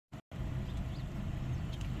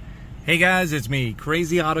Hey guys, it's me,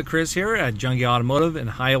 Crazy Auto Chris here at Junge Automotive in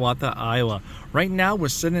Hiawatha, Iowa. Right now we're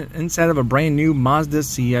sitting inside of a brand new Mazda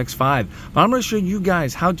CX-5. But I'm going to show you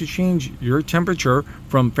guys how to change your temperature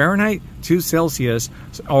from Fahrenheit to Celsius,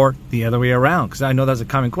 or the other way around, because I know that's a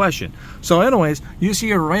common question. So anyways, you see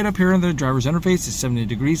it right up here in the driver's interface. It's 70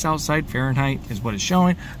 degrees outside. Fahrenheit is what it's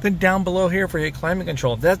showing. Then down below here for your climate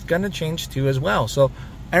control, that's going to change too as well. So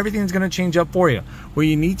everything's going to change up for you. Where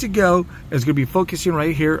you need to go is going to be focusing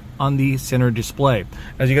right here on the center display.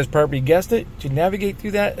 As you guys probably guessed it, to navigate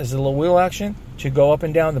through that is a little wheel action to go up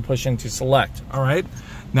and down and push into select. All right,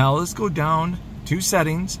 now let's go down to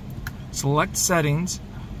settings, select settings.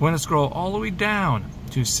 We're going to scroll all the way down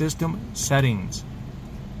to system settings.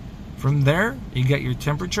 From there, you get your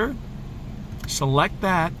temperature, select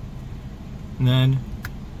that, and then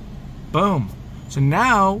boom. So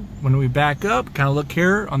now, when we back up, kind of look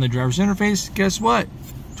here on the driver's interface, guess what?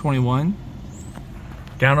 21.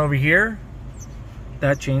 Down over here,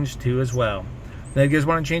 that changed too as well. Now, if you guys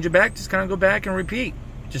want to change it back, just kind of go back and repeat.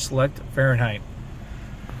 Just select Fahrenheit.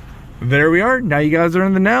 There we are. Now you guys are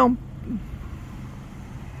in the know.